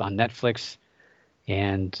shows on Netflix,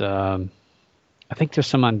 and I think there's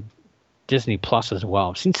some on Disney Plus as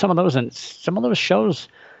well. I've seen some of those, and some of those shows,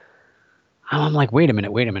 I'm like, wait a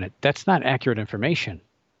minute. That's not accurate information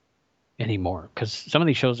anymore, because some of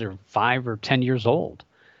these shows are 5 or 10 years old,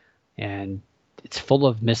 and it's full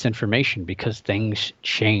of misinformation because things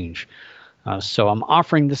change. So I'm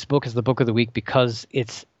offering this book as the book of the week because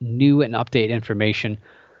it's new and updated information,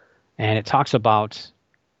 and it talks about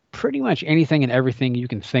pretty much anything and everything you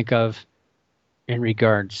can think of in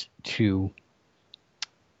regards to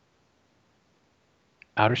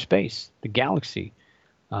outer space, the galaxy,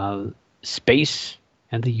 space,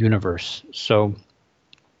 and the universe. So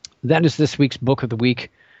that is this week's book of the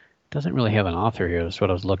week. Doesn't really have an author here. That's what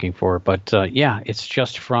I was looking for. But yeah, it's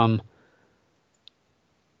just from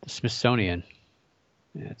the Smithsonian.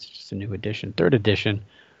 Yeah, it's just a new edition, third edition.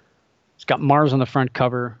 It's got Mars on the front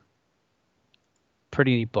cover.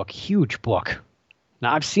 Pretty neat book, huge book.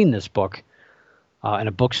 Now, I've seen this book in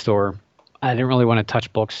a bookstore. I didn't really want to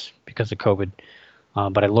touch books because of COVID,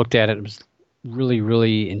 but I looked at it. I was really,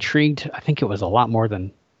 really intrigued. I think it was a lot more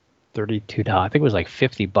than $32. I think it was like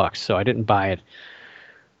 $50, so I didn't buy it.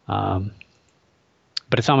 But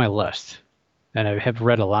it's on my list, and I have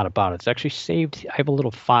read a lot about it. It's actually saved. I have a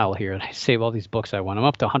little file here, and I save all these books I want. I'm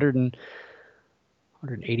up to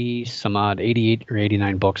 180 some odd, 88 or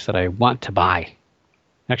 89 books that I want to buy.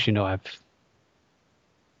 Actually, no, I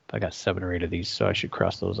got 7 or 8 of these, so I should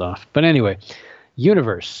cross those off. But anyway,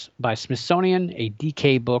 Universe by Smithsonian, a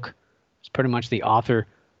DK book. It's pretty much the author.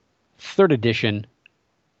 Third edition.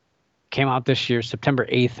 Came out this year, September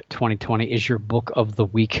 8th, 2020, is your book of the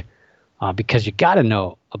week because you got to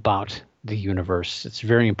know about the universe. It's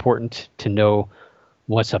very important to know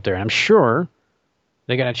what's up there. And I'm sure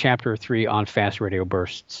they got a chapter 3 on fast radio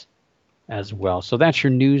bursts as well. So that's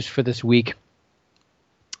your news for this week.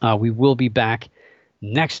 We will be back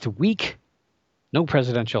next week. No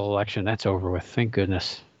presidential election. That's over with. Thank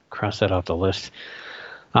goodness. Cross that off the list.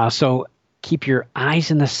 So keep your eyes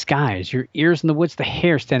in the skies, your ears in the woods, the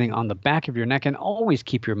hair standing on the back of your neck, and always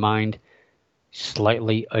keep your mind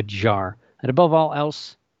slightly ajar. And above all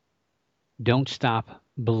else, don't stop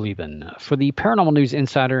believing. For the Paranormal News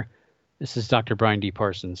Insider, this is Dr. Brian D.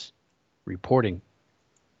 Parsons reporting.